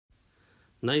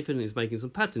Nathan is making some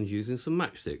patterns using some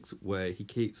matchsticks, where he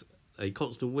keeps a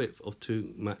constant width of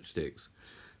 2 matchsticks.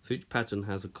 So each pattern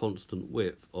has a constant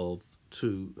width of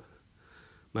 2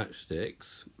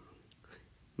 matchsticks.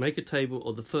 Make a table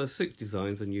of the first 6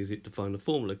 designs and use it to find a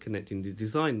formula connecting the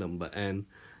design number N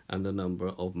and the number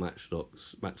of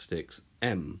matchsticks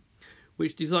M.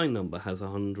 Which design number has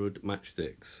 100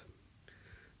 matchsticks?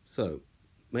 So,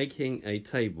 making a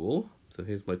table. So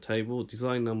here's my table.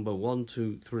 Design number 1,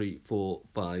 2, 3, 4,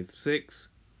 5, 6.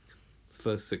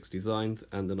 First 6 designs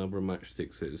and the number of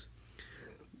matchsticks is.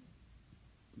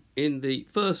 In the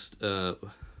first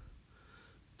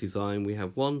design we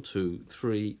have 1, 2,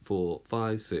 3, 4,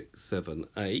 5, 6, 7,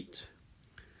 8.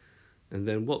 And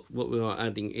then what we are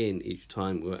adding in each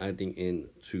time, we're adding in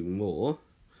 2 more.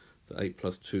 So 8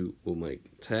 plus 2 will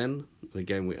make 10. And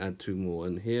again we add 2 more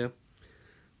in here.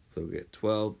 So we get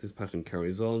 12. This pattern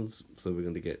carries on. So we're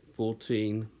going to get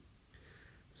 14,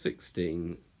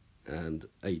 16, and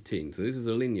 18. So this is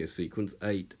a linear sequence: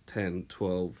 8, 10,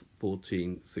 12,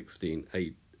 14, 16,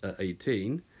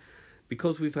 18.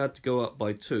 Because we've had to go up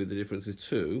by 2, the difference is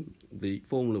 2, the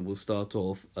formula will start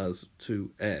off as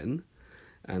 2n.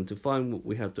 And to find what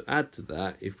we have to add to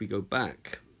that, if we go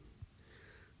back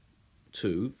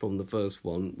 2 from the first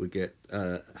one, we get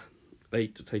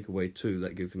 8 to take away 2,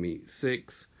 that gives me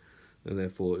 6. And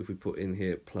therefore, if we put in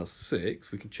here plus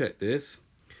 6, we can check this.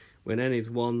 When n is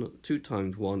 1, 2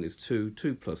 times 1 is 2.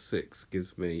 2 plus 6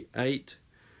 gives me 8.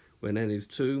 When n is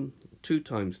 2, 2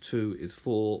 times 2 is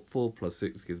 4. 4 plus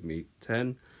 6 gives me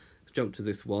 10. Let's jump to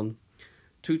this one.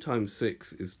 2 times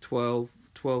 6 is 12.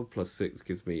 12 plus 6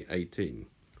 gives me 18.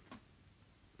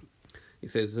 It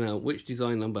says now, which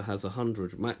design number has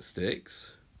 100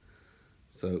 matchsticks?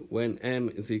 So when m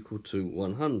is equal to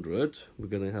 100, we're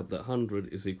going to have that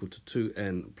 100 is equal to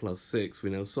 2n plus 6.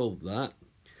 We now solve that.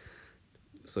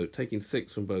 So taking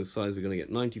 6 from both sides, we're going to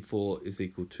get 94 is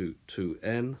equal to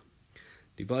 2n.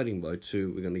 Dividing by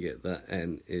 2, we're going to get that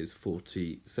n is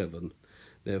 47.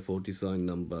 Therefore, design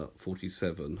number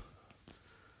 47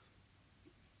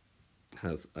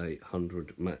 has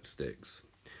 100 matchsticks.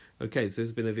 Okay, so this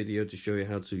has been a video to show you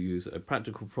how to use a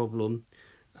practical problem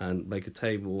and make a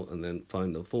table and then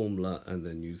find the formula and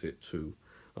then use it to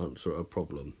answer a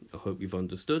problem. I hope you've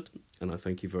understood, and I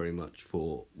thank you very much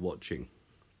for watching.